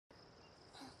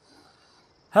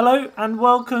Hello and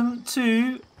welcome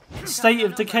to State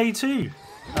of Decay 2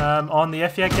 on the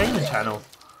FEA Gaming channel.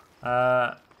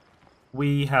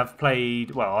 We have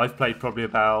played, well, I've played probably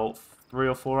about 3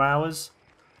 or 4 hours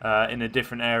in a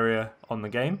different area on the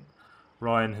game.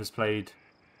 Ryan has played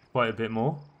quite a bit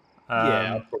more.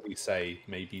 Yeah, I'd probably say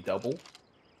maybe double.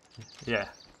 Yeah.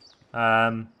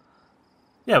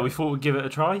 Yeah, we thought we'd give it a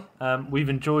try. We've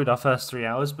enjoyed our first 3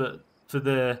 hours, but for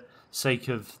the sake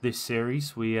of this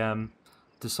series, we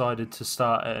decided to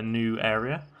start at a new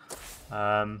area.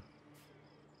 So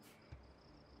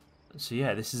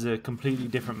yeah, this is a completely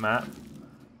different map.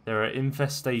 There are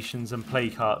infestations and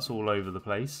play carts all over the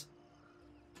place.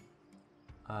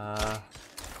 And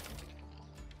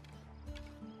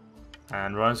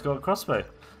Ryan's got a crossbow.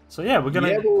 So yeah, we're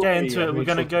gonna get into it. We're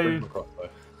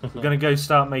gonna go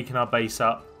start making our base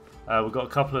up. We've got a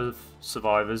couple of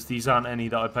survivors. These aren't any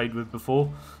that I played with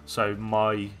before, so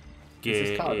my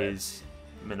gear is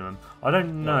minimum. I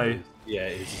don't know. Yeah,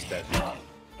 it is dead.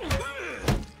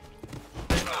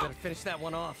 Better finish that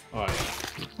one off.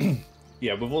 Alright.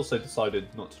 Yeah, we've also decided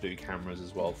not to do cameras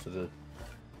as well for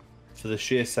the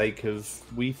sheer sake of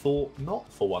we thought not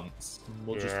for once. And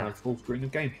we'll just have full screen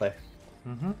of gameplay.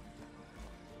 Mm-hmm.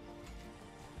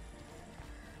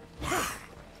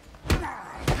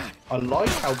 I like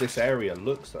how this area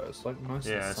looks though. It's like nice.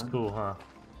 Yeah, it's cool, huh?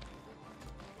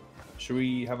 Should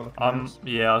we have a look at this?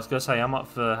 Yeah, I was gonna say I'm up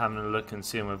for having a look and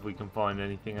seeing if we can find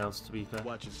anything else. To be fair.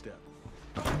 Watch your step.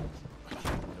 No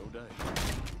day.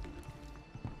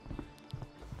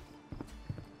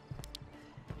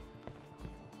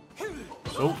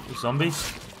 Oh,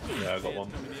 zombies! Yeah, I got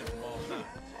one.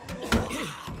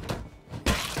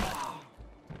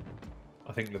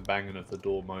 I think the banging of the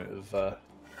door might have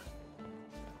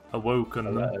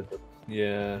Awoken them.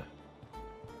 Yeah.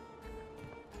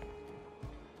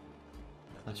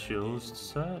 That's yours to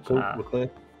search. Cool, we're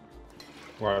clear.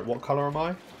 Right, what colour am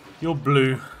I? You're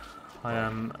blue. I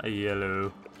am a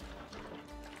yellow.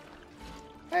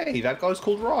 Hey, that guy's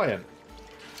called Ryan.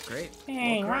 Great.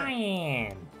 Hey,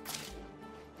 Ryan.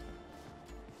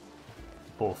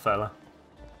 Poor fella.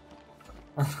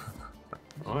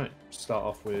 Right, start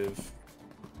off with...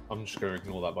 I'm just going to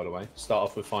ignore that, by the way. Start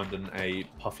off with finding a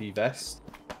puffy vest.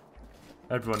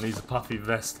 Everyone needs a puffy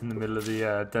vest in the middle of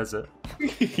the desert.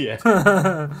 Yeah.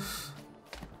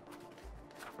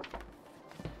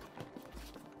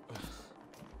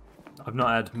 I've not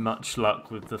had much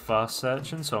luck with the fast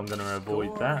searching, so I'm going to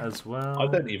avoid that as well. I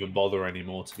don't even bother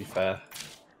anymore, to be fair.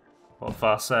 What,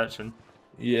 fast searching?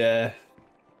 Yeah.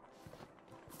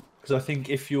 Because I think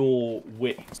if your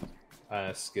wit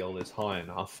skill is high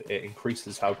enough, it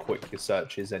increases how quick your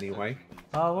search is anyway.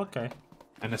 Oh, okay.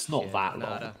 And it's not that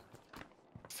long.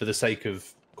 For the sake of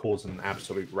causing an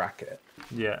absolute racket.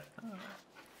 Yeah.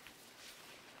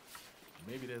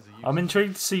 Maybe there's a I'm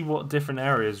intrigued to see what different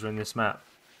areas are in this map.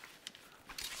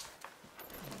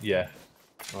 Yeah.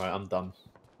 Alright, I'm done.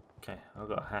 Okay, I've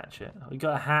got a hatchet. I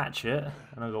got a hatchet,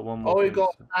 and I got one more. Oh, you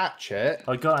got a hatchet?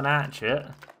 I got an hatchet.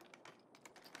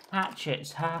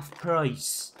 Hatchet's half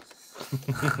price.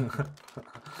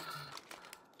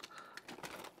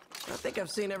 I think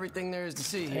I've seen everything there is to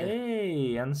see here.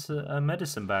 Hey, and a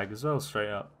medicine bag as well,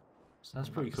 straight up. So that's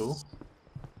pretty cool.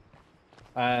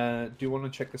 Do you want to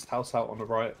check this house out on the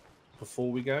right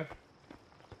before we go?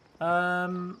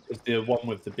 The one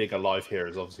with the bigger live here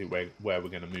is obviously where we're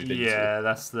going to move into. Yeah,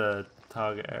 that's the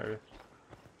target area.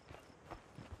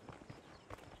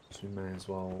 So we may as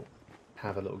well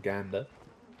have a little gander.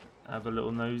 Have a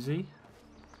little nosy.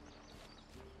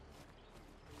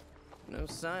 No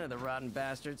sign of the rotten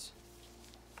bastards.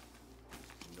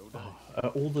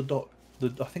 All the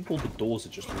I think all the doors are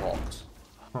just locked.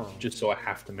 Huh. Just so I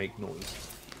have to make noise.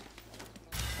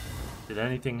 Did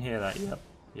anything hear that? Yep.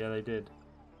 Yeah, they did.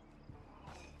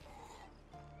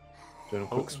 Doing a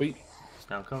quick sweep. It's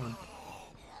now coming.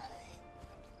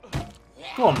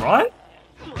 Go on, right?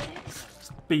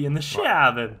 Beating the shit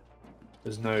out of him.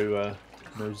 There's no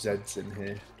Zeds in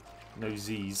here. No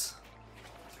Z's.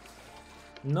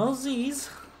 No Z's.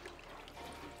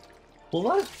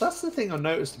 Well, that's the thing I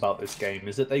noticed about this game,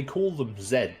 is that they call them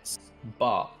Zeds,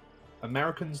 but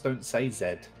Americans don't say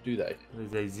Z, do they? They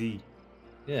say Z.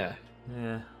 Yeah.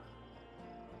 Yeah.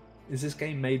 Is this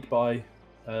game made by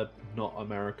a not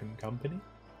American company?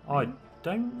 I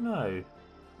don't know.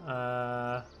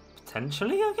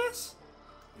 Potentially, I guess?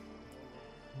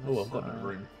 Oh, I've got no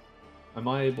room. Am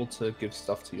I able to give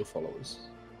stuff to your followers?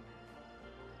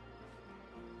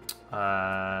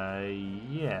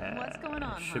 Yeah. What's going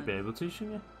on, Should be able to,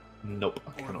 shouldn't you? Nope,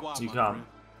 I cannot. You can't.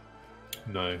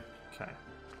 No. Okay.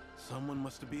 Someone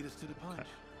must have beat us to the punch.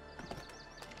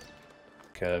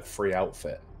 like a free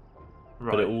outfit,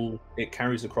 Right. but it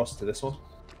carries across to this one.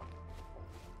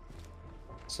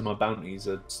 So my bounties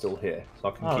are still here, so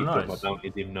I can keep doing my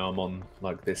bounties even though I'm on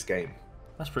like this game.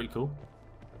 That's pretty cool.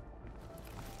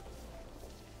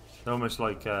 They're almost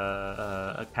like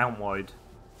account wide,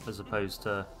 as opposed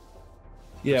to.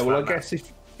 Yeah, well, I guess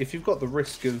if you've got the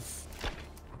risk of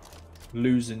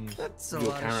losing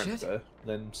your character,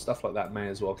 then stuff like that may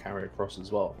as well carry across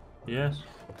as well. Yeah.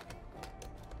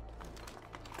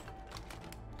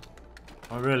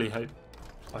 I really hope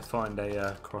I find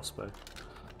a crossbow.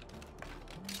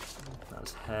 That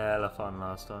was hella fun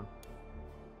last time.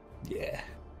 Yeah,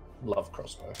 love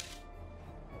crossbow.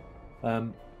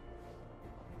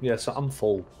 Yeah, so I'm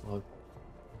full.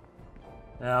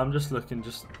 Yeah, I'm just looking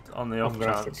on the off I'm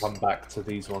gonna chance. have to come back to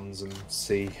these ones and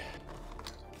see.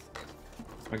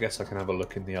 I guess I can have a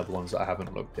look in the other ones that I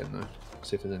haven't looked in though.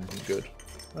 See if there's anything good.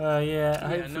 Yeah,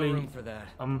 hopefully. No room for that.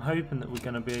 I'm hoping that we're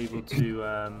going to be able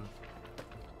to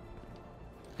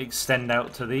extend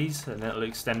out to these, and it'll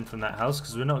extend from that house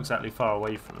because we're not exactly far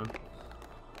away from them.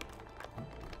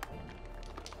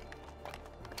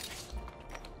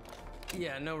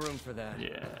 Yeah, no room for that.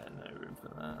 Yeah, no room for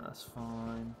that. That's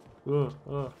fine.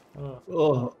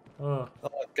 Oh.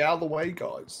 Get out of the way,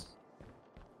 guys.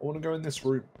 I want to go in this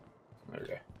room. There we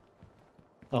go.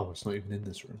 Oh, it's not even in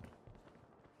this room.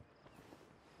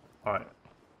 Alright.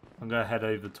 I'm going to head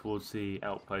over towards the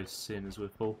outpost, seeing as we're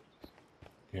full.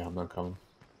 Yeah, I'm not coming.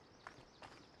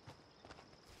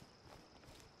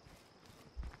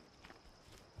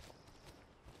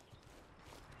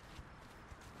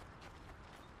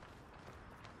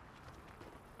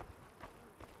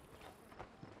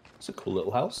 It's a cool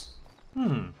little house.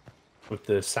 With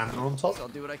the Santa on top. I'll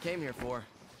do what I came here for.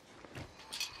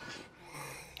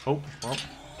 Oh, well.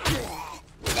 A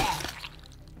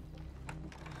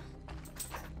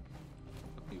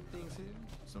few things here,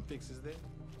 some fixes there.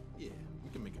 Yeah,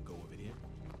 we can make a go of it here.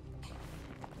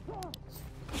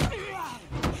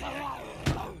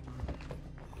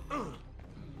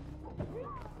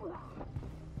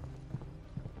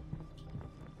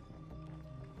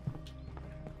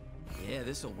 Yeah,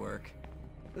 this'll work.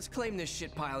 Let's claim this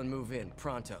shit pile and move in,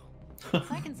 pronto.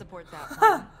 I can support that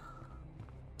plan.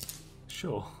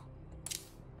 Sure.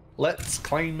 Let's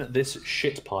claim this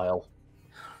shit pile.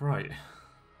 Right.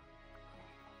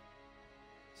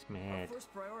 It's Our mad.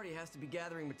 first priority has to be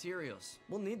gathering materials.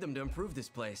 We'll need them to improve this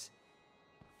place.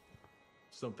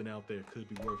 Something out there could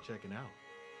be worth checking out.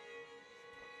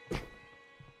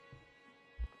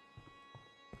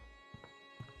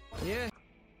 Yeah.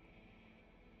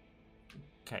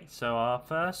 Okay, so our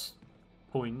first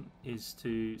point is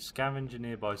to scavenge a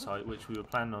nearby site, which we were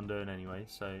planning on doing anyway,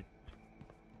 so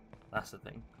that's the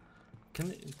thing.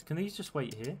 Can these just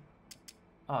wait here?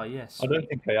 Oh, yes. I don't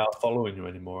think they are following you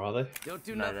anymore, are they? Don't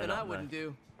do No, they're nothing not, I wouldn't no.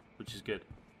 do. Which is good.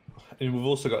 And we've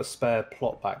also got a spare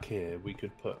plot back here. We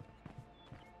could put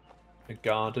a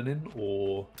garden in,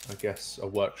 or I guess a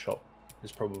workshop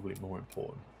is probably more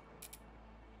important.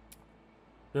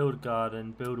 Build a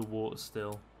garden, build a water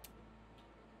still.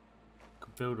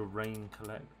 Could build a rain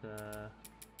collector.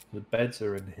 The beds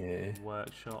are in here.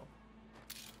 Workshop.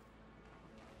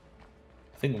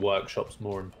 I think workshop's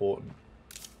more important.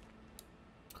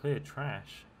 Clear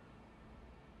trash.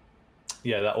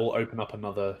 Yeah, that will open up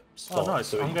another spot. Oh, nice.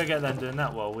 So I'm going to get them doing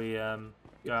that while we go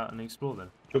out and explore them.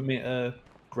 do you want me to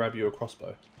grab you a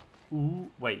crossbow?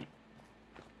 Ooh, wait.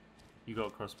 You got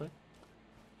a crossbow?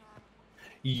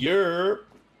 Yeah.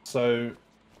 So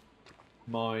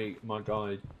my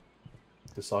guy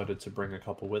decided to bring a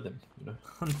couple with him, you know.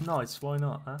 Nice, why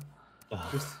not, huh?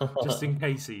 Just in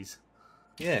cases.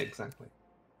 Yeah, exactly.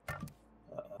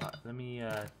 Right, let me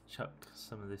chuck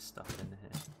some of this stuff in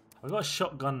here. I've got a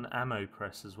shotgun ammo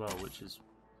press as well, which is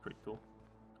pretty cool.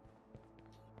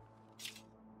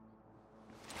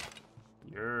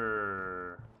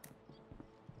 Yeah.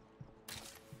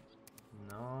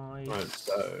 Nice. Right,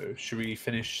 so should we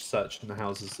finish searching the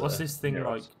houses? What's this thing near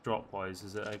like us? drop-wise?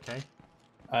 Is it okay?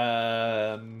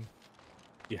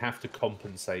 You have to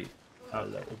compensate a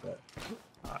little bit.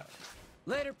 Alright.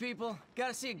 Later, people.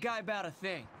 Gotta see a guy about a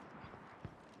thing.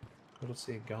 Gotta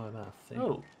see a guy about a thing.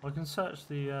 Oh, I can search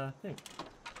the thing.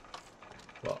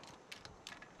 What?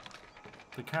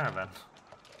 The caravan.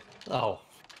 Oh,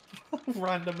 how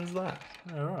random is that?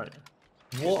 Alright.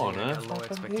 What on Had earth low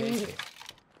happened here? expectations.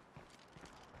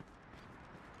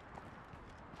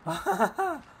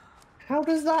 How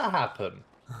does that happen?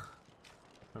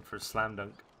 Went for a slam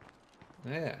dunk.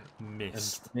 Yeah.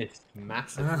 Missed. And missed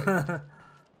massively.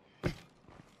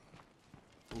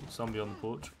 Oh, zombie on the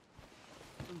porch.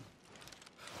 Do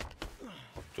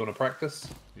you want to practice?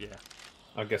 Yeah.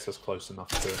 I guess that's close enough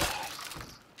to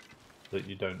that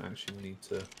you don't actually need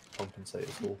to compensate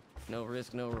at all. No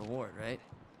risk, no reward, right?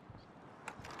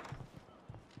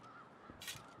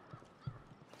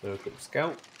 So a quick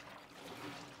scout.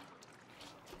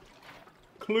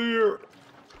 Clear.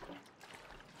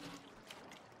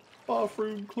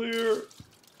 Bathroom clear.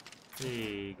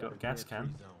 Hey, got a gas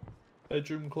can.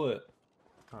 Bedroom clear.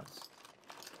 Nice.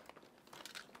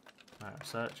 Right, I'm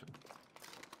searching.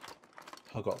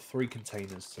 I've got 3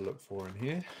 containers to look for in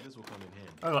here. This will come in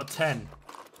handy. I got 10.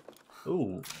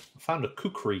 Ooh, I found a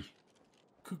kukri.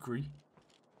 Kukri.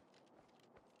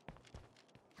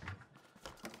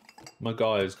 My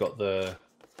guy's got the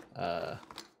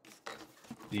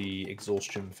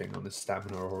exhaustion thing on his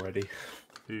stamina already.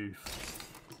 Oof.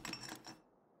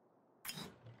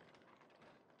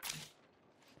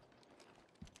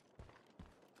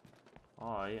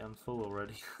 I am full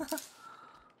already.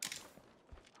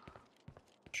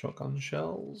 Shotgun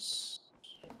shells.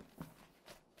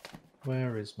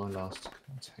 Where is my last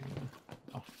container?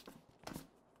 Oh.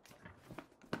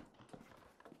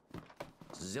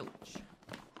 Zilch.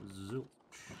 Zilch.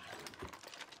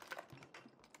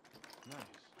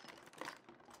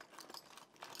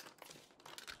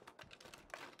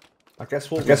 I guess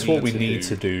what we need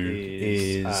to do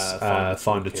is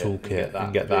find a toolkit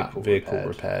and get that vehicle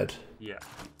repaired. Yeah.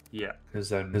 Yeah. Because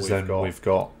then we've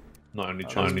got not only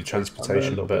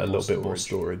transportation but a little bit more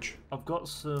storage. I've got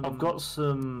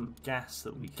some gas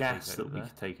that we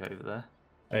could take over there.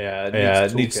 Yeah,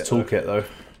 it needs a toolkit though.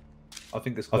 I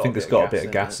think it's got a bit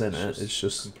of gas in it. It's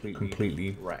just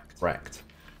completely wrecked. Okay.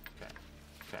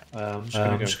 I'm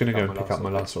just gonna go and pick up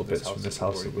my last little bits from this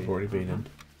house that we've already been in.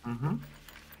 Mm-hmm.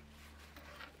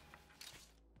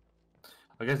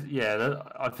 I guess, yeah,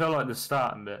 I feel like the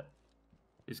starting bit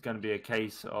is going to be a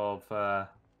case of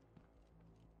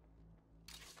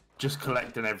just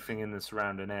collecting everything in the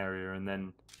surrounding area and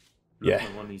then looking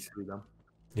at what needs to be done.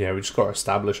 Yeah, we just got to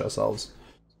establish ourselves.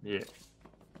 Yeah.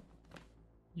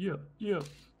 Yeah.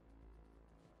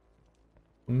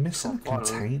 I'm missing a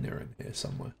container in here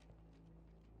somewhere.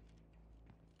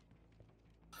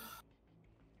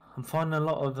 I'm finding a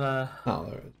lot of there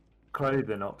it is.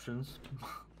 clothing options.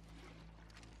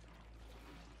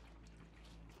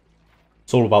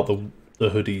 It's all about the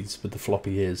hoodies with the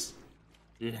floppy ears.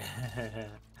 Yeah.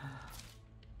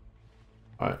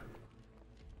 Alright.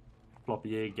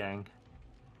 Floppy ear gang.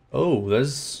 Oh,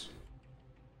 there's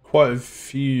quite a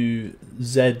few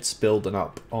Zeds building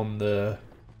up on the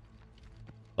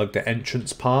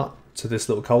entrance part to this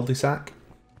little cul-de-sac.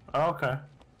 Oh, okay.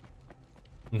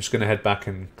 I'm just gonna head back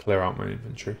and clear out my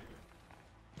inventory.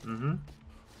 Mm-hmm.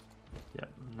 Yeah,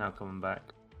 now coming back.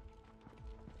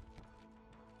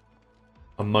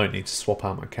 I might need to swap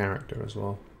out my character as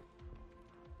well.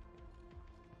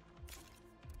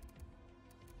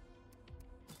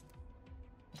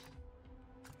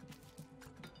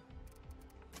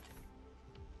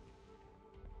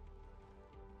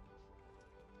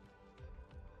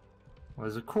 Well,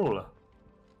 there's a crawler.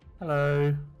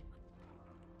 Hello.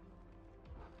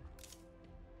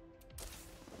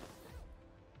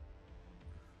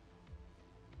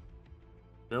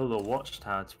 Build a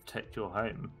watchtower to protect your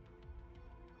home.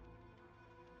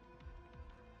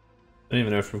 I don't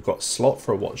even know if we've got a slot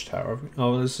for a watchtower.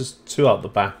 Oh, there's just 2 out the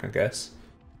back, I guess.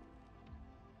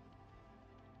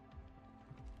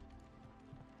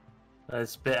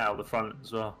 There's a bit out the front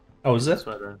as well. Oh, is it?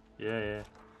 Yeah.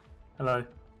 Hello.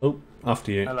 Oh,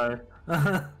 after you. Hello.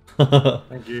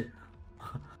 Thank you.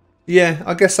 Yeah,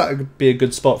 I guess that would be a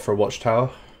good spot for a watchtower.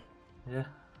 Yeah,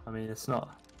 I mean, it's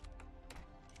not...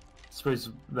 I suppose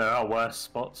there are worse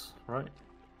spots, right?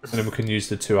 And then we can use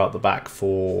the 2 out the back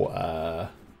for a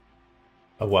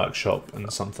workshop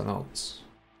and something else.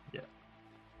 Yeah.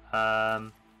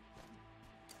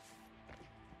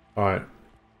 Alright.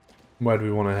 Where do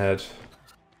we want to head?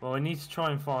 Well, we need to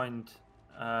try and find...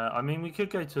 I mean, we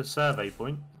could go to a survey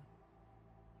point.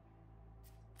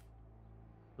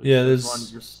 Yeah, there's one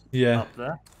just up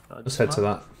there. Let's head to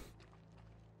that.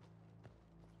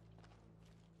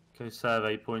 Go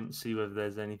survey point, see whether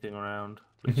there's anything around,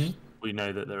 which we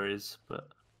know that there is, but...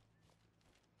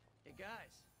 Hey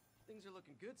guys, things are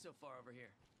looking good so far over here.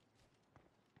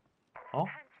 Oh?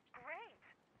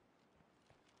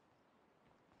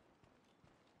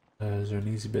 Is there an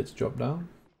easy bit to drop down?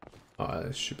 Alright,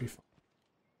 this should be fine.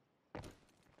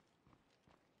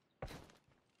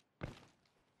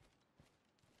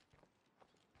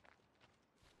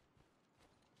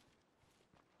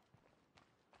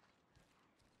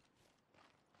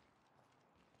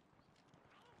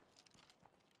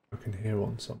 I can hear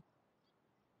one somewhere.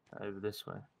 Over this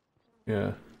way.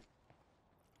 Yeah.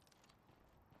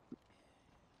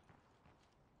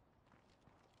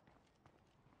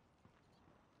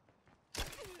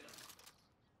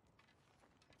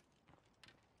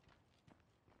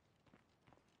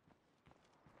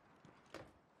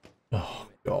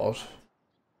 God.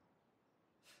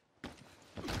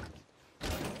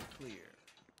 Clear.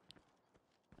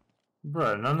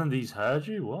 Bro, none of these heard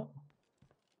you? What?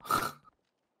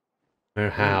 No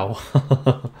how.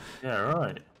 Yeah,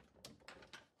 right.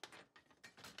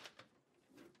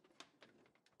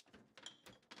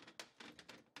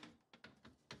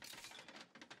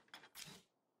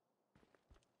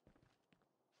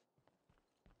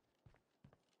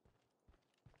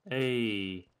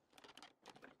 A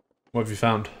What have you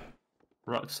found?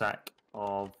 rucksack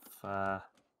of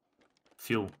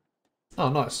fuel. Oh,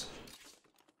 nice.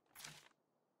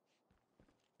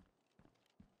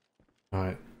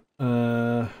 Right.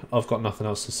 I've got nothing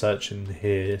else to search in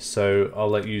here, so I'll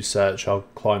let you search. I'll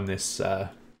climb this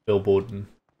billboard and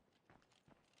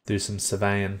do some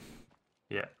surveying.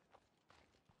 Yeah.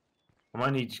 I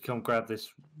might need you to come grab this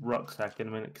rucksack in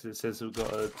a minute because it says we've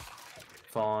got to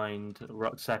find a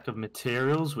rucksack of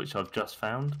materials, which I've just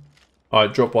found.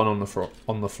 Alright, drop one on the floor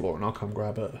and I'll come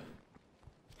grab it.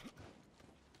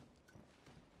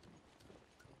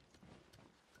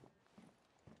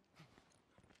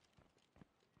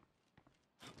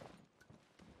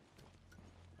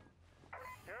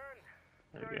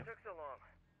 There we go.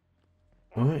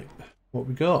 Alright, what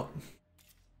we got?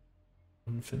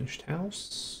 Unfinished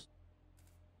house.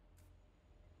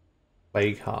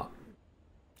 Plague hut.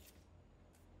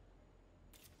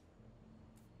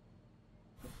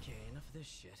 Okay, enough of this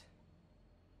shit.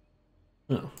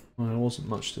 Oh, well, there wasn't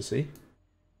much to see.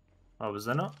 Oh, was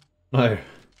there not? No.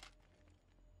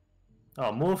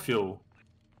 Oh, more fuel.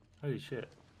 Holy shit.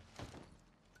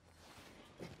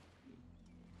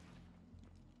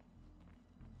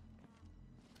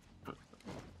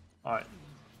 Alright.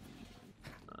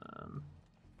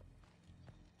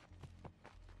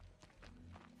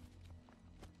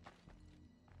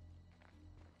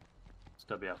 It's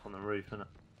gotta be up on the roof, isn't it?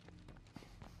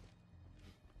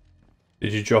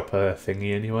 Did you drop a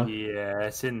thingy anywhere? Yeah,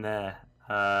 it's in there.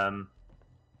 If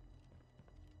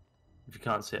you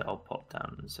can't see it, I'll pop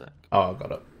down in a sec. Oh, I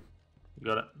got it. You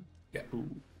got it? Yeah. Ooh.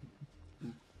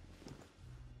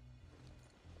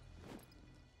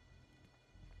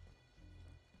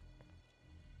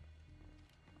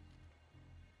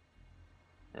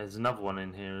 There's another one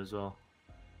in here as well.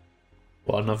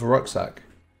 What, another rucksack?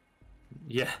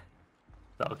 Yeah.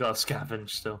 That I've got to scavenge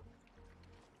still.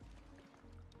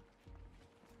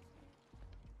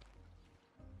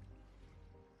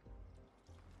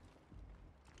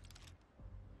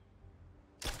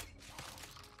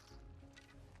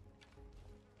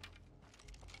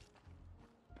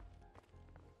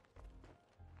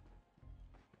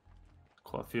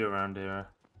 Quite a few around here.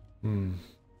 Hmm.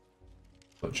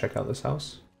 Got to check out this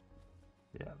house.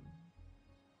 Yeah.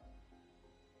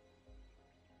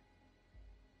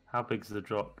 How big's the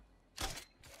drop?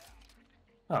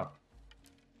 Oh.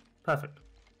 Perfect.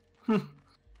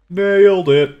 Nailed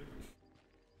it.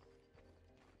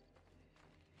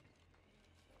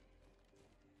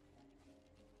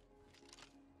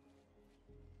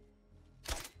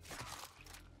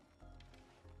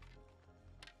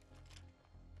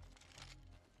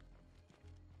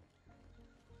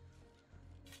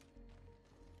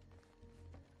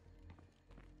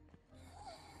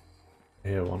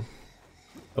 Here one.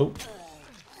 Oh.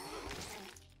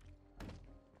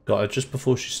 Got her just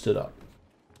before she stood up.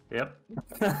 Yep.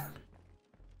 No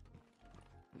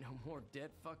more dead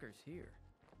fuckers here.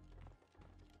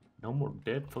 No more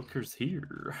dead fuckers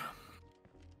here.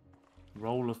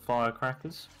 Roll of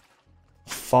firecrackers.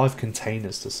 5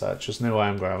 containers to search. There's no way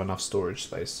I'm going to have enough storage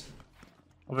space.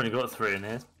 I've only got 3 in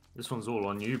here. This one's all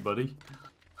on you, buddy.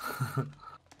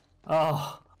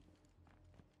 Oh.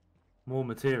 More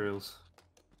materials.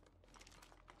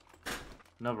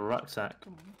 Another rucksack.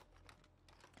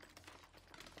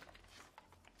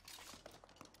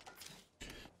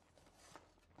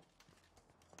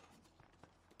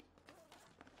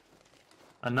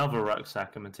 Another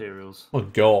rucksack of materials. Oh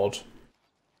god.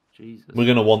 Jesus. We're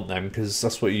going to want them because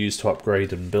that's what you use to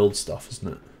upgrade and build stuff,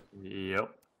 isn't it? Yep.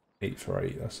 8 for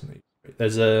 8, that's an 8 for 8.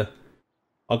 There's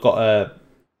I've got a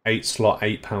 8 slot,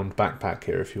 £8 backpack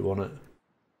here if you want it.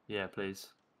 Yeah, please.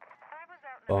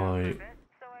 Bye.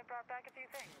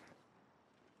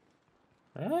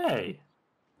 Hey!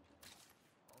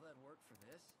 All that work for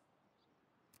this?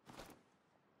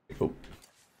 Cool.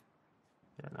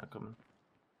 Yeah, not coming.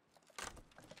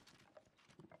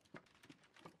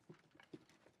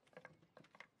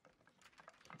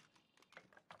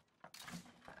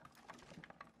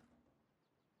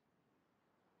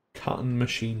 Cutting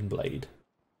machine blade.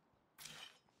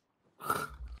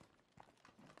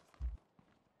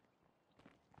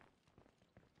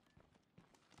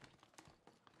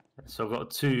 So I've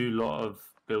got 2 lot of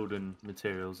building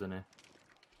materials in here.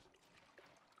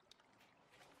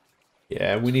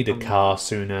 Yeah, we need a car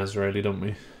soon as, really, don't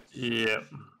we? Yeah.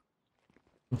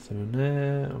 Nothing in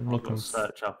there. I'm looking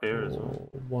search up here as well.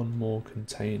 One more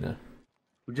container.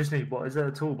 We just need, what is it,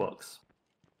 a toolbox?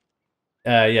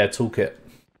 Yeah, toolkit.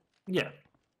 Yeah.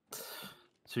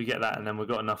 So we get that, and then we've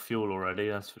got enough fuel already,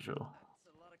 that's for sure.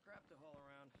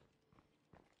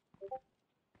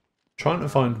 Trying to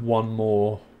find one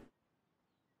more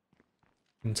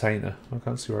container. I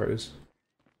can't see where it is.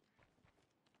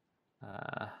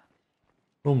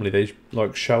 Normally they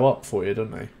like show up for you,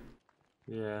 don't they?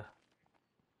 Yeah.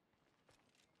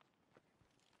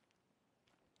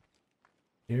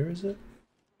 Here is it?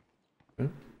 Yeah.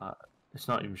 It's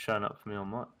not even showing up for me on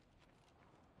mine.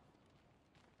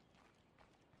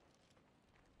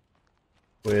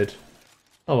 Weird.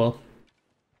 Oh well.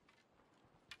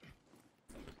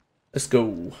 Let's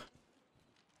go.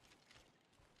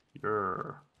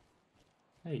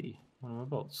 Hey, one of my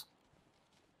bots.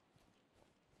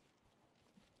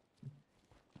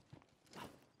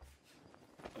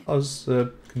 Oh, there's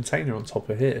a container on top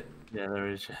of here. Yeah, there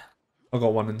is. I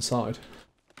got one inside.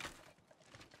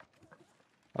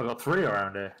 I've got 3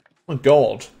 around here. Oh my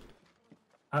god.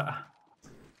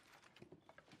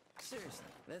 Seriously,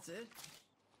 that's it?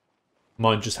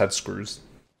 Mine just had screws.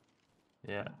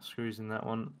 Yeah, screws in that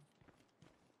one.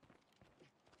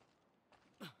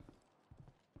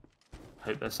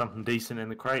 Hope there's something decent in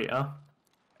the crate, huh?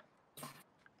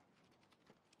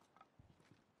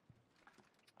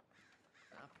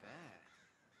 Not bad.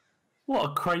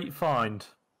 What a crate find.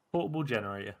 Portable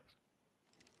generator.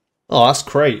 Oh, that's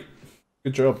great.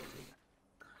 Good job.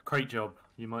 Crate job,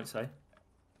 you might say.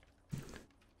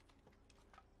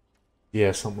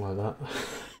 Yeah, something like that.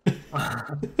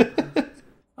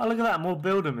 Oh, look at that. More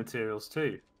building materials,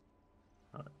 too.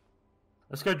 Right.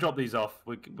 Let's go drop these off.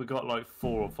 We got like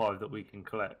 4 or 5 that we can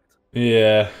collect.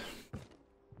 Yeah.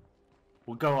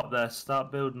 We'll go up there,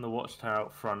 start building the watchtower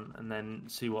out front, and then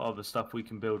see what other stuff we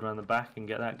can build around the back and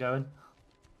get that going.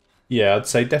 Yeah, I'd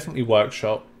say definitely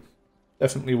workshop.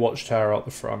 Definitely watchtower out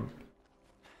the front.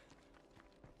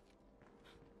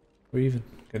 We're even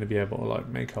going to be able to like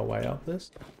make our way up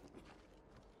this.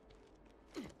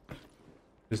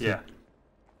 Yeah.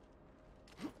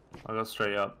 I got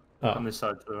straight up on this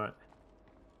side to the right.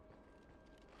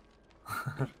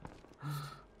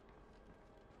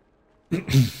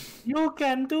 You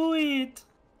can do it.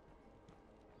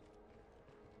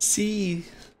 Sí,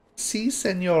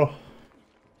 señor.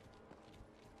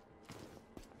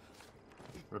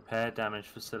 Repair damaged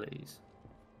facilities.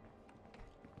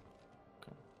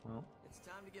 Okay, well, It's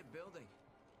time to get building.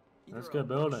 Let's Either get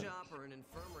building. a shop or an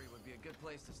infirmary would be a good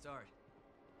place to start.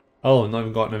 Oh, not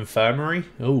even got an infirmary?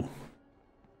 Oh.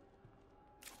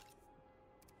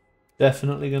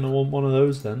 Definitely going to want one of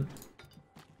those then.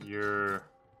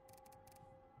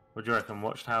 What do you reckon?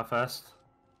 Watchtower first?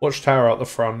 Watchtower out the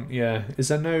front, yeah. Is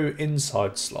there no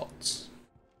inside slots?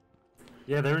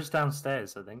 Yeah, there is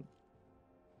downstairs, I think.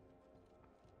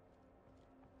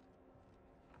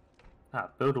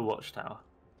 Build a watchtower.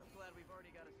 I'm glad we've already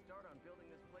got a start on building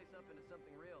this place up into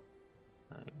something real.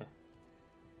 There you go.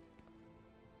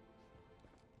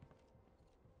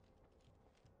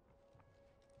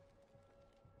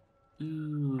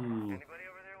 Ooh. Anybody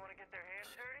over there want to get their hands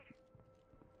dirty?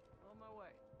 On my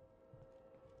way.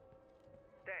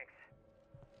 Thanks.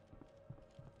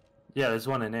 Yeah, there's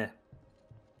one in here.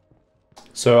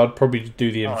 So I'd probably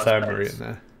do the Oh, it's infirmary beds. in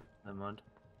there. Never mind.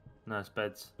 No, it's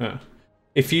beds. Yeah.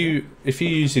 If you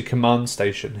use your command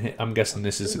station, I'm guessing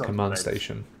this is a Lots of command beds.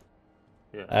 station.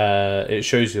 Yeah. It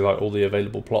shows you like all the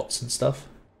available plots and stuff.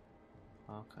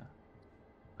 Okay.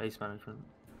 Base management.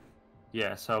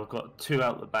 Yeah, so I've got 2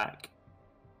 out the back.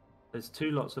 There's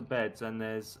 2 lots of beds, and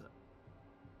there's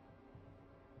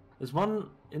one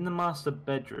in the master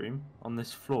bedroom on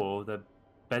this floor. The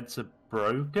beds are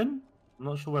broken. I'm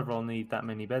not sure whether I'll need that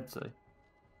many beds though.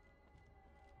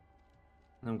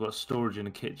 And I've got storage in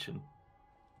the kitchen.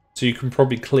 So you can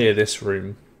probably clear this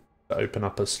room to open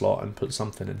up a slot and put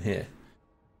something in here.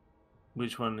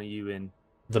 Which one are you in?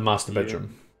 The master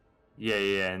bedroom.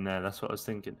 Yeah, no, that's what I was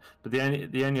thinking. But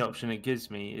the only option it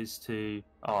gives me is to...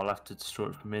 Oh, I'll have to destroy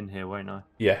it from in here, won't I?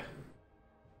 Yeah.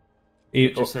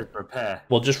 It just said repair.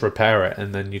 Well, just repair it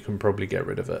and then you can probably get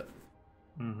rid of it.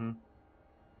 Mm-hmm.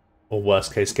 Or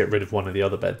worst case, get rid of one of the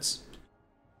other beds.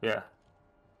 Yeah.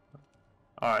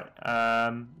 Alright,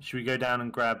 should we go down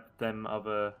and grab them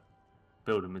other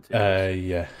building materials?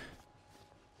 Yeah.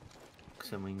 Because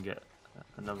then we can get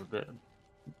another bit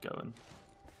going.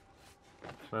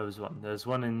 Where was one? There's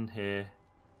one in here,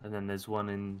 and then there's one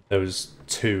in... There was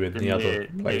 2 in the other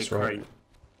place, near right? crate.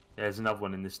 Yeah, there's another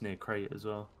one in this near crate as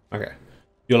well. Okay.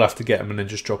 You'll have to get them and then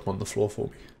just drop them on the floor for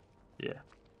me. Yeah.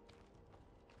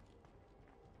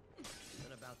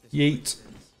 Yeet.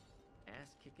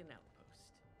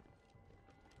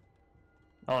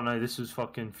 Oh no, this was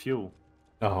fucking fuel.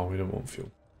 Oh, we don't want fuel.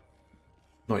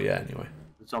 Not yet, anyway.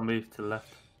 The zombie to the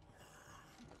left.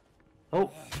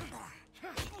 Oh!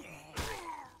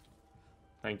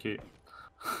 Thank you.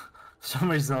 For some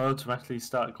reason I automatically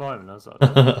started climbing. I was like,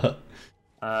 what?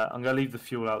 I'm going to leave the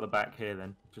fuel out the back here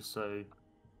then, just so you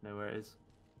know where it is.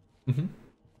 Mm-hmm.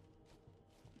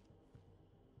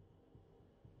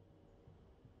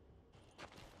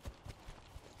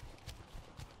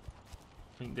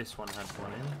 I think this one had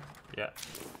one in. Yeah.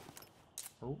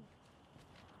 Oh.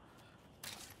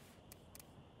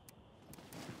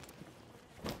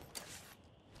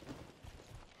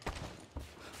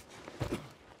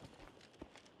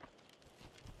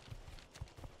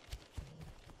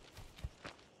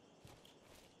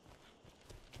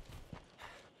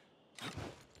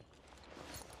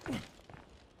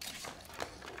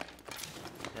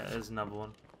 Yeah, there's another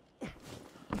one.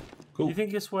 Cool. Do you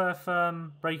think it's worth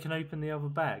breaking open the other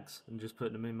bags and just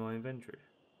putting them in my inventory?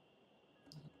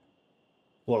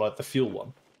 What, like the fuel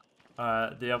one?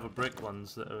 The other brick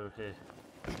ones that are here.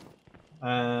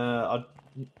 I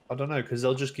don't know, because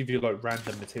they'll just give you like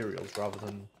random materials rather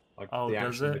than like the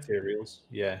actual materials.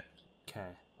 Yeah. Okay.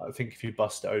 I think if you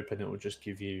bust it open, it will just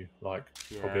give you like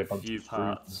probably a bunch few of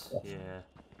parts. Stuff. Yeah.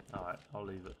 All right, I'll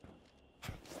leave it.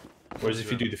 Whereas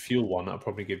if you do the fuel one, that'll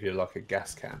probably give you like a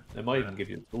gas can. It might even give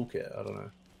you a toolkit. I don't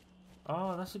know.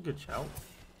 Oh, that's a good shout.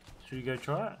 Should we go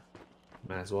try it?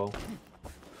 May as well.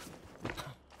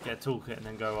 Get a toolkit and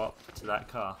then go up to that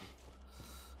car.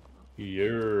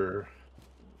 Yeah.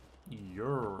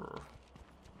 Yer.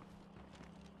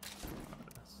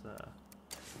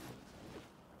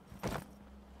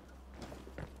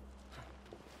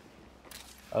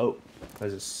 Oh,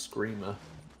 there's a screamer.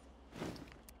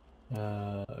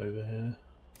 Over here.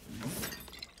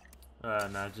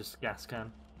 No, just gas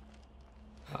can.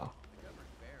 Oh.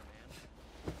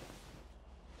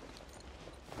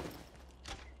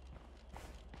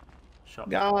 Shot.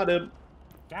 Got him.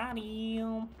 Got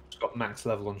him. It's got max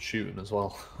level on shooting as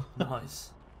well.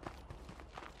 Nice.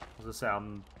 As I say,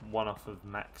 I'm one off of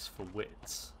max for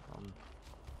wits on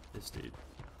this dude.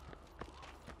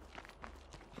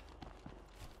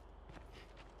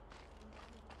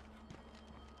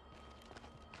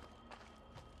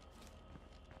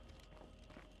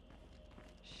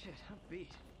 Shit, I'm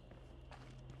beat.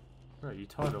 Bro, you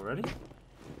tired already?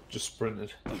 Just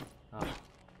sprinted. Oh.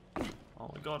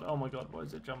 Oh my god, why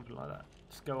is it jumping like that?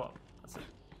 Just go up.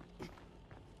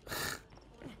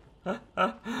 That's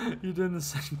it. You're doing the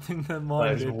same thing that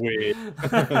mine did. That is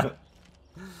weird.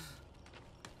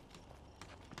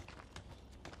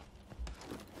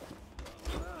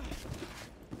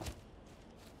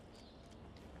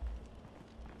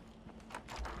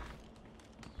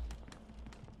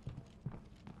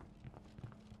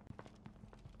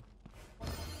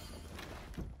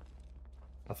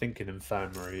 I think an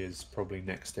infirmary is probably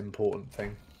next important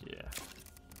thing. Yeah.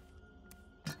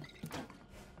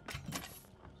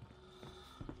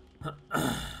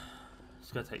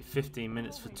 It's gonna take 15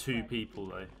 minutes for 2 people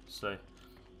though, so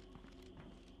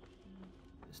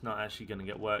it's not actually gonna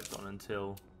get worked on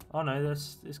until. Oh no,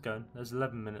 it's going. There's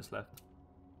 11 minutes left.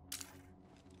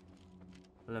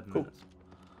 11 Cool.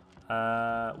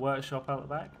 minutes. Workshop out the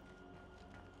back.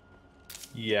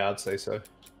 Yeah, I'd say so.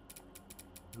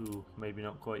 Ooh, maybe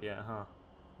not quite yet, huh?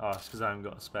 Oh, it's because I haven't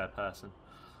got a spare person.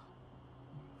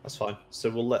 That's fine. So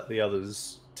we'll let the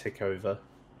others tick over.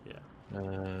 Yeah.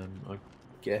 I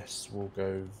guess we'll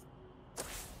go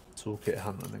toolkit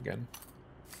hunting again.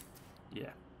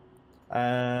 Yeah.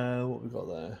 What we got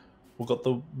there? We've got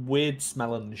the weird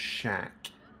smelling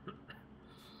shack.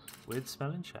 Weird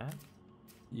smelling shack?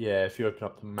 Yeah, if you open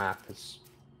up the map, it's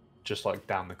just like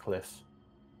down the cliff.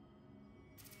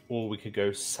 Or we could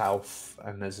go south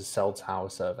and there's a cell tower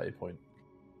survey point.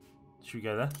 Should we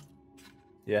go there?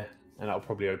 Yeah, and that'll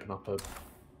probably open up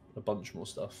a bunch more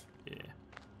stuff. Yeah.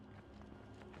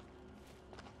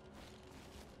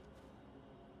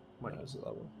 Wait. Is it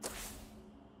that one?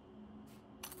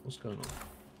 What's going on?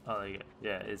 Oh, there you go.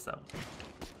 Yeah, it is that one.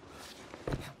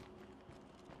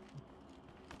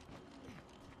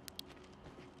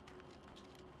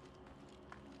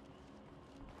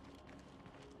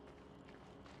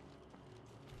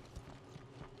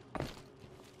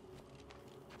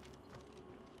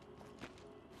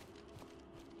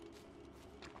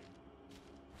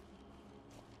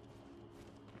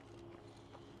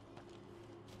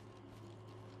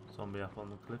 Zombie up on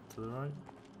the cliff to the right.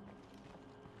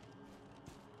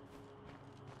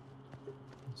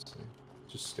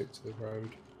 Just stick to the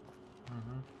road.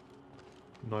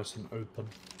 Nice and open.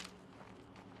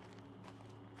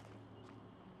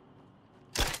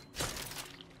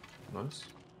 Nice.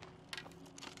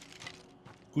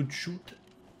 Good shoot.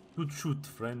 Good shoot,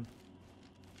 friend.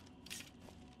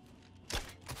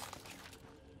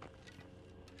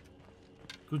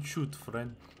 Good shoot,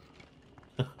 friend.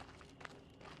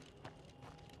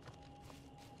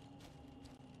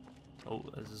 Oh,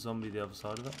 there's a zombie the other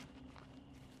side of it.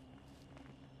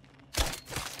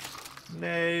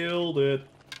 Nailed it.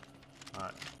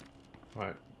 Alright.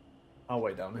 Right. I'll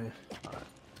wait down here. Alright.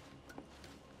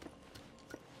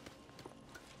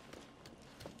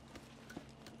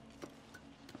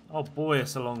 Oh boy,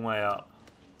 it's a long way up.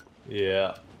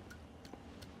 Yeah.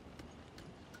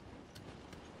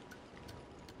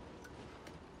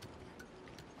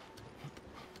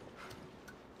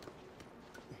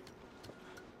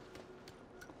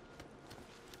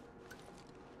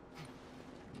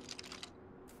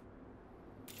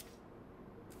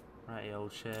 Ratty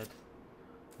old shed.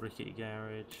 Rickety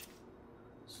garage.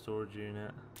 Storage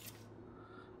unit.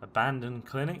 Abandoned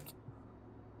clinic.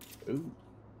 Ooh.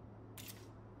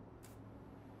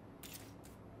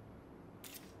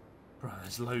 Bro,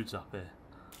 there's loads up here.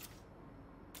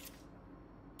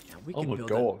 Now we Oh can my build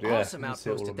God, an yeah, awesome I can see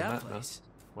it outpost all at on the that map now. place.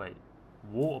 Wait,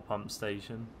 water pump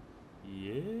station.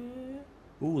 Yeah.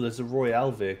 Ooh, there's a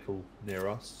Royale vehicle near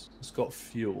us. It's got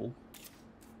fuel.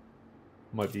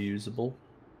 Might be usable.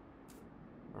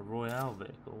 A Royale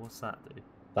vehicle. What's that do?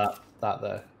 That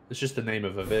there. It's just the name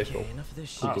of a vehicle. Okay, enough of this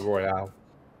shit. Called the Royale.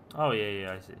 Oh yeah,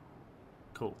 yeah, I see.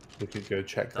 Cool. We could go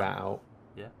check that out.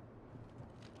 Yeah.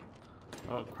 I've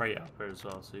got a crate up here as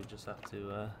well, so you just have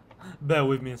to bear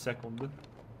with me a second.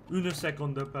 Una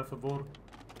seconda, per favor.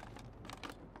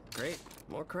 Great,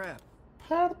 more crap.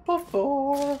 Had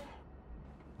before.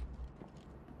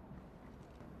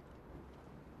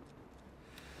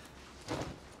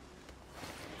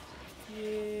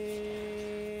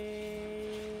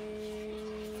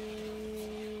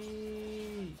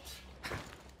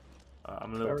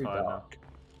 I'm a little Very tired dark.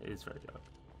 now. It is very dark.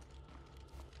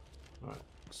 Right,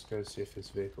 let's go see if this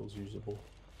vehicle's usable.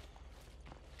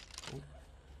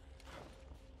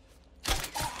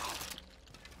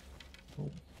 Oh,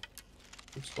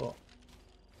 good spot.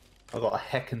 I've got a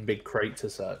heckin' big crate to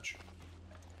search.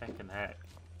 Heck and heck.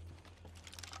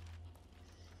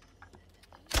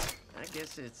 I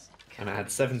guess it's. And I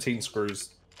had 17 screws.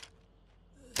 —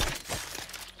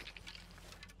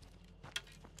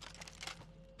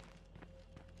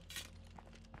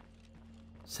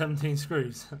 17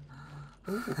 screws.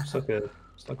 Ooh, it's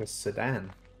like a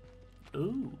sedan.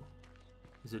 Ooh.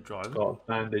 Is it It's drivable? got a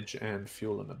bandage and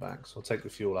fuel in the back, so I'll take the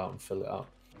fuel out and fill it up.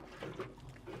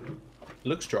 It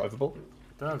looks drivable.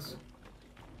 It does.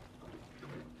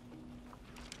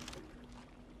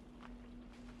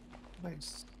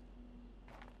 Nice.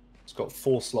 It's got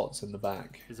 4 slots in the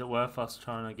back. Is it worth us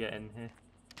trying to get in here?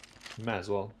 May as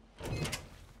well.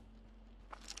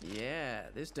 Yeah,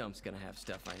 this dump's gonna have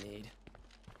stuff I need.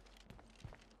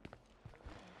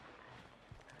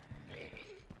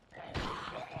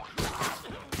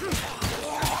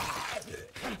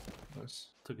 Nice.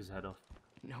 Took his head off.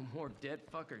 No more dead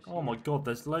fuckers. Oh my god,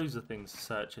 there's loads of things to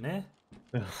search in here.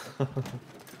 I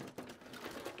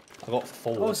got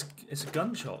 4. Oh, it's a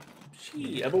gun shop.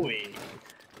 Yeah, boy.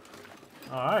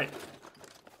 Alright.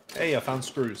 Hey, I found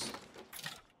screws.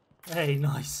 Hey,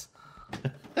 nice.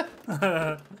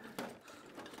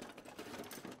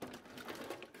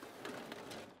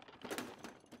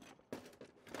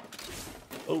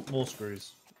 Oh, more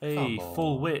screws. Hey, Come on.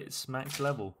 full wits, max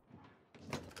level.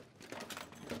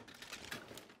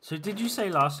 So did you say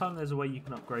last time there's a way you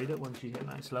can upgrade it once you hit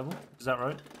max level? Is that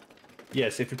right?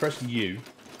 Yes, if you press U,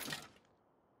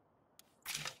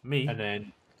 Me? and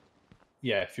then...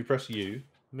 Yeah, if you press U,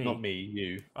 Me? not me,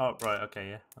 you. Oh, right, okay,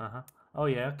 yeah. Uh-huh. Oh,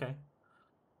 yeah, okay.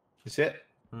 You see it?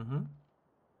 Mm-hmm.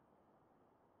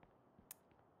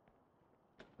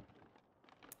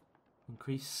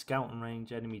 Increase scouting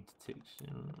range, enemy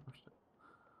detection.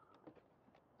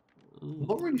 I'm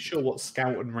not really sure what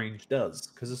scout and range does,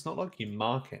 because it's not like you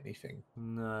mark anything.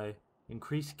 No.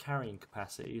 Increase carrying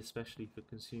capacity, especially for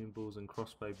consumables and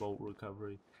crossbow bolt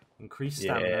recovery. Increase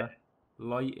stamina,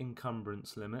 light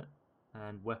encumbrance limit,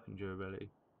 and weapon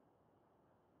durability.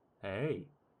 Hey.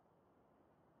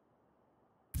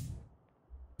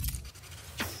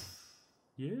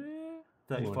 Yeah.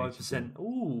 35%.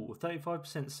 Ooh,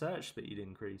 35% search speed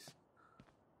increase.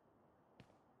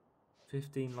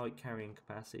 15 light carrying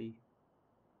capacity.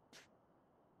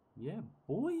 Yeah,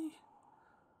 boy.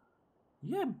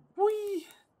 Yeah, boy.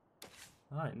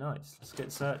 Alright, nice. Let's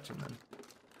get searching then.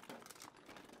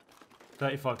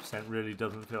 35% really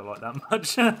doesn't feel like that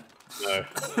much. No.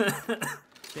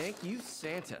 Thank you,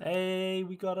 Santa. Hey,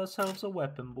 we got ourselves a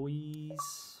weapon,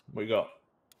 boys. We got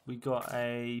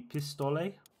a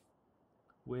pistole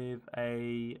with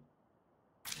a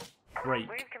break.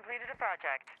 We've completed a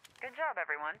project. Good job,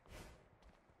 everyone.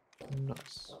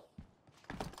 nice.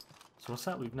 So what's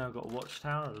that? We've now got a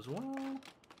watchtower as well.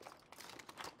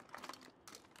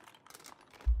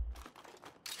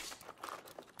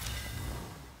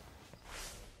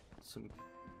 Some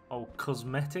old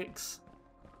cosmetics.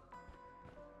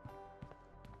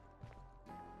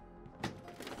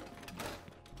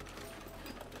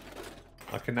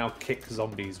 I can now kick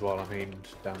zombies while I'm aimed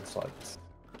down sights.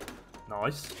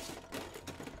 Nice.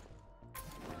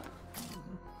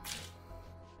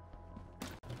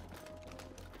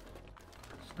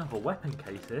 There's another weapon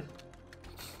case here.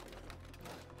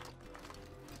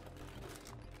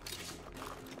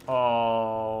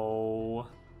 Oh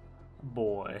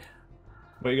boy.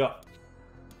 What you got?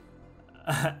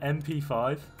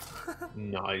 MP5.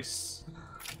 Nice.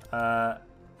 A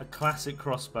classic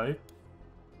crossbow.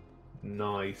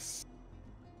 Nice.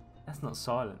 That's not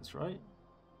silence, right?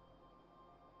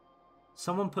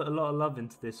 Someone put a lot of love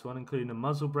into this one, including a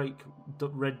muzzle brake,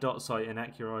 red dot sight, and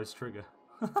accurized trigger.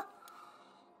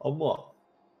 On what?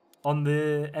 On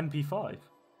the MP5.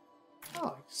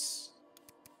 Nice.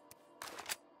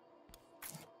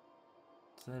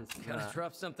 Says Gotta that.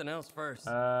 drop something else first.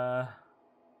 Have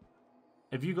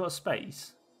you got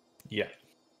space? Yeah.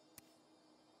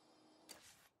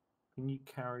 Can you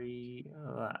carry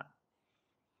that?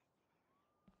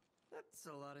 That's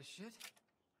a lot of shit.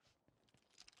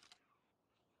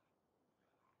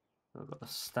 I've got a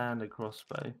standard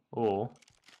crossbow, or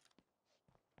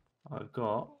I've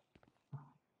got.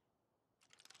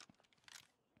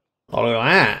 Oh, look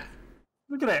at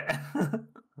Look at that.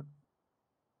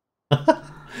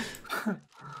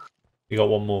 You got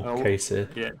one more Oh. case here.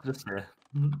 it! Yeah, just here.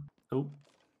 Oh.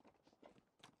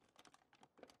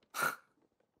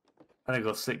 I think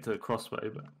I'll stick to the crossbow,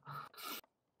 but.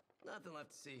 Nothing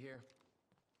left to see here.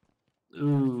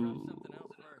 Ooh. Something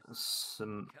else first.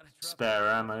 Some Gotta drop spare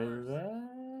something else ammo first.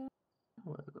 there.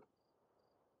 Where is it?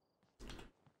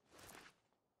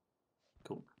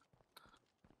 Cool.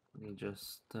 Let me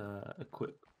just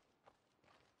equip.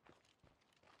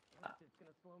 It's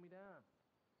gonna slow me down.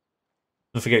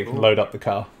 Don't forget you can load up the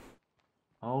car.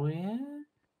 Oh yeah.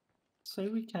 So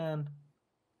we can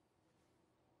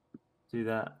do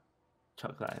that.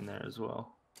 Chuck that in there as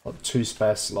well. Got 2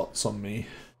 spare slots on me.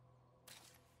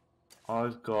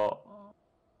 I've got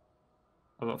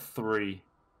 3.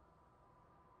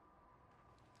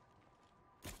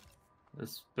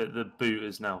 But the boot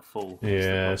is now full.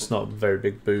 Yeah, it's not a very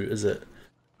big boot, is it?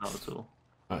 Not at all.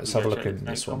 Alright, let's You have a go look check in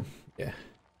the this tank one. Yeah.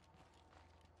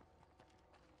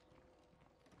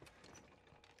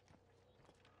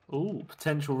 Ooh,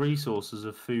 potential resources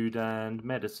of food and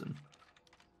medicine.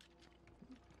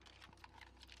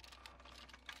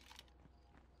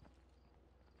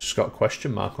 Just got a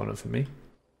question mark on it for me.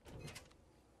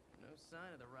 No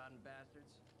sign of the rotten bastards.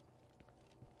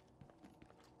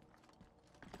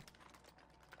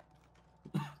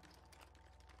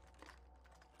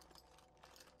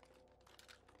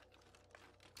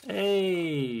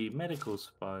 Hey, medical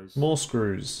supplies. More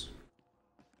screws.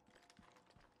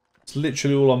 It's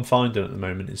literally all I'm finding at the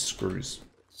moment is screws.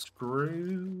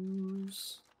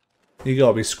 Screws. You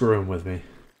gotta be screwing with me.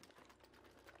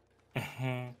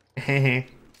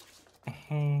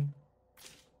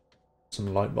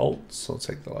 Some light bolts. I'll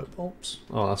take the light bulbs.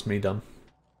 Oh, that's me done.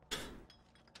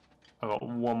 I got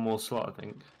one more slot, I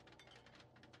think.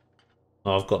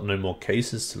 Oh, I've got no more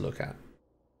cases to look at.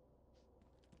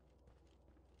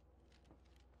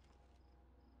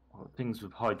 Things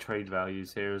with high trade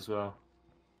values here as well.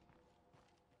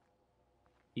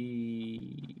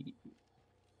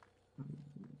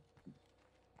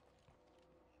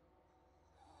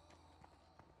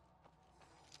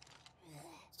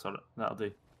 So that'll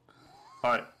do.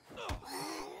 Alright.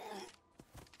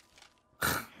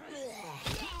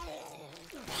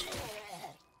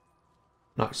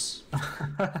 Nice.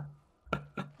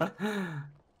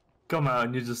 Come out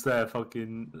and you're just there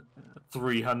fucking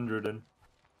 300 and...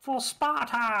 For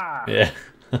Sparta! Yeah.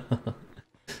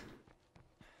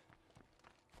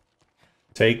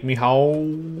 Take me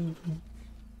home.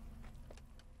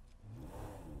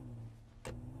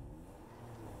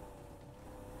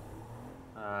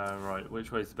 Right,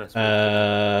 which way's the best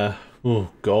way? Oh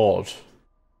god.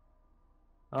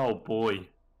 Oh boy.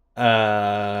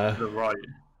 Uh, The right.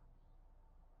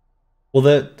 well,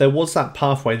 there was that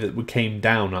pathway that we came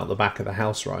down out the back of the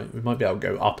house, right? We might be able to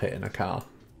go up it in a car.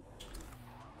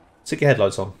 Stick your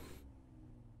headlights on.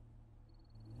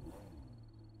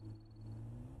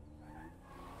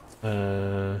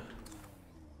 No,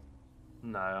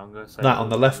 I'm going to say... that on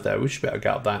the left there. We should be able to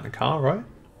get up that in the car, right?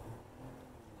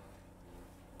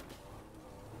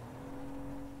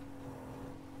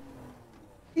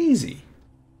 Easy.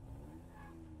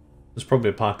 There's probably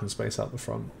a parking space out the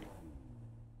front.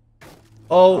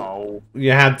 Oh,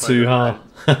 you had to, huh?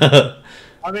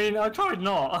 I mean, I tried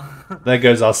not. There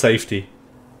goes our safety.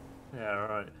 Yeah,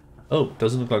 right. Oh,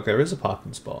 doesn't look like there is a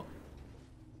parking spot.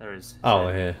 There is. Oh,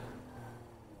 here.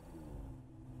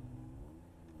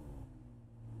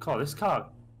 God, this car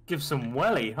gives some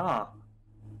welly, huh?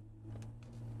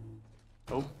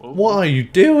 Oh, what are you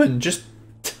doing? Just...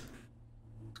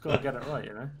 gotta get it right,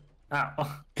 you know?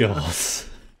 Ow. God.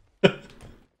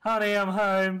 Honey, I'm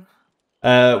home.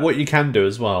 What you can do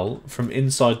as well, from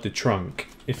inside the trunk,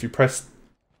 if you press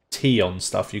T on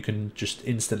stuff, you can just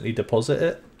instantly deposit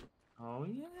it. Oh,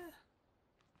 yeah.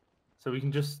 So we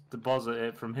can just deposit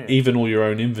it from here? Even all your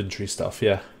own inventory stuff,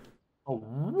 yeah. Oh,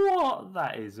 what?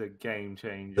 That is a game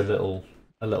changer. A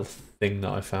little thing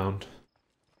that I found.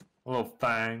 A little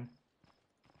thing.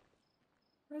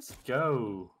 Let's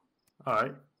go.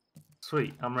 Alright.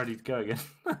 Sweet, I'm ready to go again.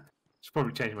 Should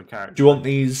probably change my character. Do you want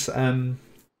these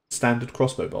standard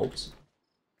crossbow bolts?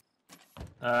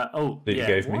 That you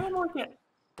gave me. Why am I getting...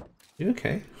 You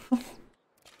okay?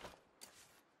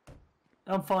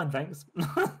 I'm fine, thanks.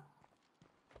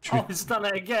 It's done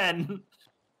it again.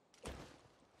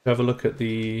 Have a look at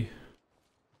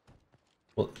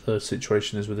what the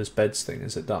situation is with this beds thing.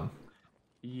 Is it done?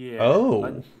 Yeah.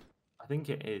 Oh. I think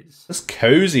it is. It's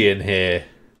cozy in here.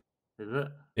 Is it?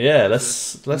 Yeah, let's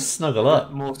snuggle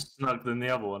up. More snug than the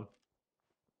other one.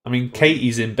 I mean,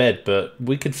 Katie's in bed, but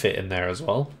we could fit in there as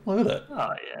well. Look at it. Oh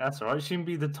yeah, that's alright. She can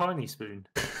be the tiny spoon.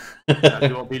 Do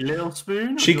you want to be little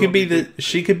spoon? She could be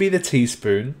the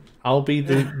teaspoon. I'll be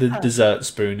the dessert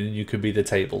spoon, and you could be the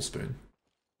tablespoon.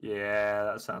 Yeah,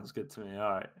 that sounds good to me.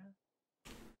 Alright.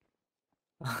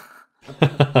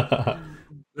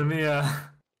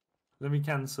 Let me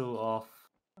cancel off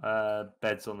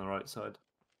beds on the right side.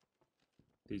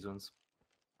 These ones.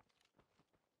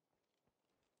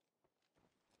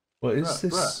 What is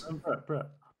this? Bruh.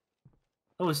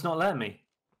 Oh, it's not letting me.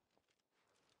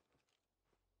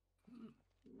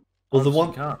 Well,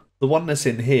 the one that's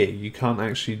in here, you can't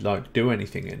actually like do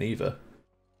anything in either.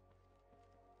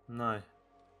 No.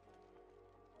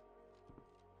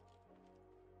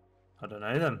 I don't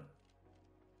know then.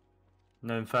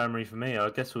 No infirmary for me. I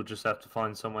guess we'll just have to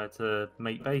find somewhere to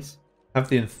make base. Have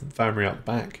the infirmary out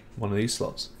back, one of these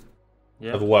slots.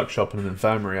 Yeah. Have a workshop and an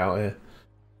infirmary out here.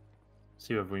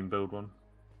 See whether we can build one.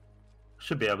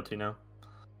 Should be able to now.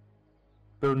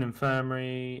 Build an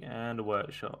infirmary and a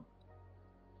workshop.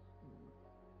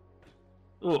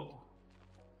 Oh.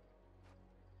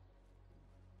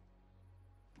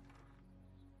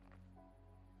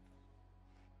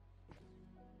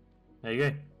 There you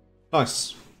go.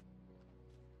 Nice.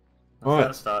 All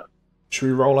right. Start. Should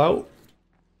we roll out?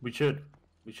 We should.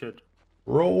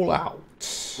 Roll out.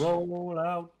 Roll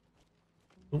out.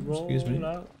 Oh, excuse me.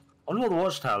 Out. I wonder what the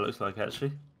watchtower looks like,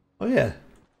 actually. Oh, yeah.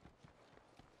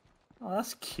 Oh,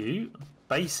 that's cute.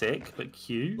 Basic, but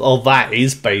cute. Oh, that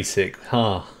is basic,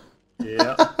 huh?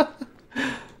 Yeah.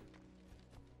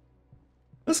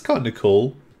 That's kind of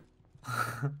cool.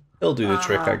 It'll do the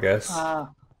trick, I guess.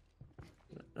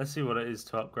 Let's see what it is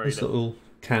to upgrade this little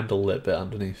candle lit bit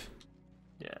underneath.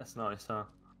 Yeah, it's nice, huh?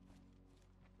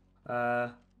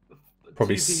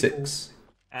 Probably 6.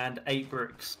 And 8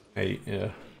 bricks. 8,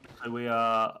 yeah. So we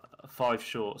are 5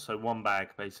 short, so 1 bag,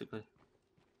 basically.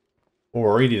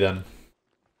 Alrighty then.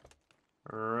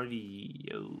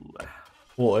 Radio.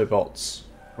 Autobots,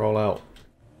 roll out.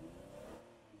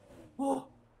 Oh.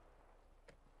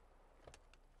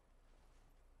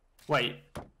 Wait,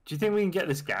 do you think we can get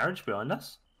this garage behind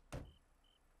us?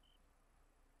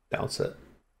 Doubt it.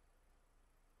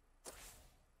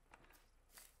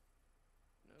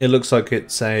 It looks like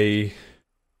it's a...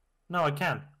 No, I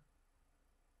can.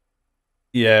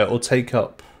 Yeah, it'll take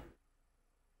up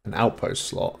an outpost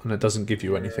slot, and it doesn't give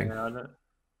you anything. Yeah, I don't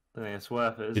think it's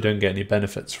worth it. You don't get any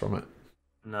benefits from it.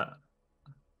 No.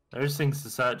 There is things to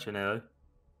search in here,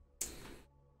 though.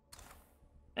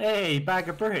 Hey, bag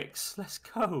of bricks. Let's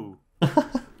go.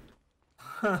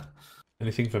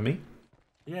 Anything for me?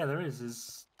 Yeah, there is.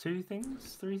 There's 2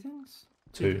 things? 3 things?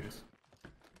 2. Things.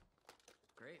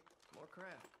 Great. More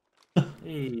crap.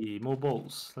 Hey, more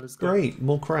bolts. Let's go. Great,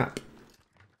 more crap.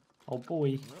 Oh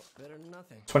boy. Well, better than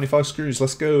nothing. 25 screws,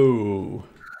 let's go.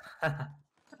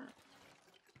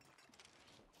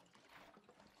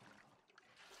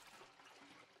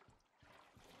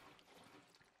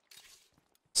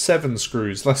 7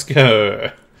 screws, let's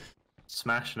go.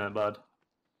 Smashing it, bud.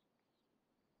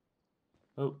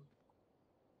 Oh.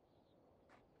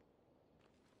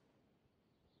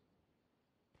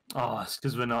 Oh, it's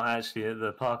because we're not actually at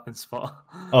the parking spot.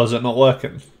 Oh, is it not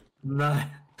working? No.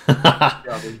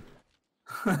 I'm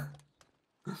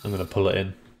going to pull it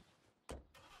in.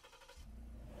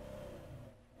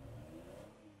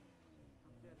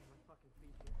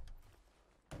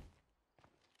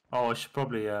 Oh, I should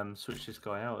probably switch this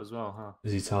guy out as well, huh?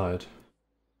 Is he tired?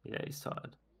 Yeah, he's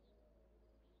tired.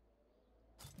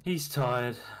 He's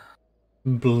tired.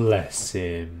 Bless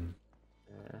him.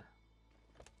 Yeah.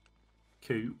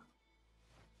 Coop.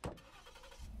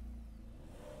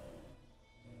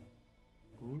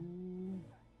 Ooh.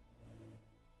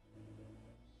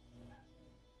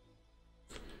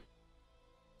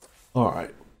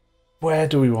 Alright. Where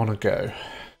do we want to go?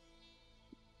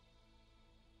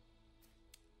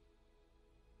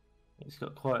 He's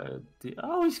got quite a...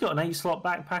 Oh, he's got an 8-slot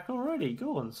backpack already.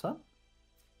 Go on, son.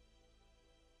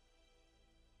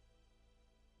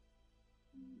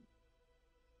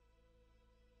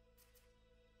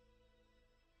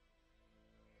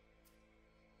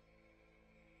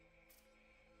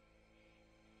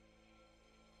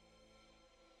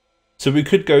 So we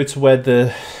could go to where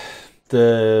that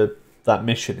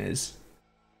mission is.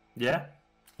 Yeah.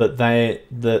 But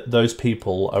those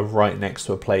people are right next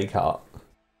to a plague cart.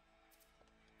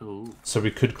 Ooh. So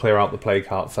we could clear out the plague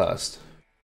cart first.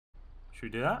 Should we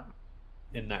do that?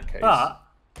 In that case, But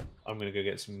I'm going to go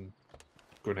get some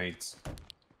grenades.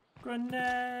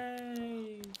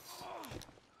 Grenades!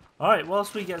 Alright,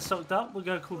 whilst we get soaked up, we're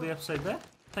going to call the episode there.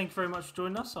 Thank you very much for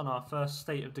joining us on our first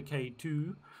State of Decay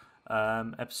 2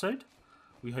 episode.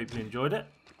 We hope you enjoyed it.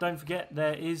 Don't forget,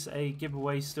 there is a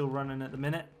giveaway still running at the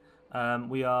minute.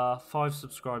 We are 5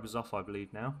 subscribers off, I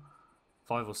believe, now.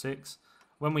 5 or 6.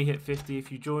 When we hit 50,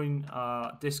 if you join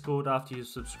our Discord after you've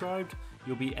subscribed,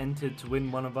 you'll be entered to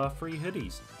win one of our free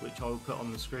hoodies, which I will put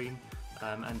on the screen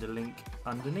and a link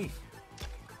underneath.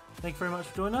 Thank you very much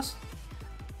for joining us.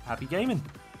 Happy gaming.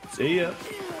 See ya.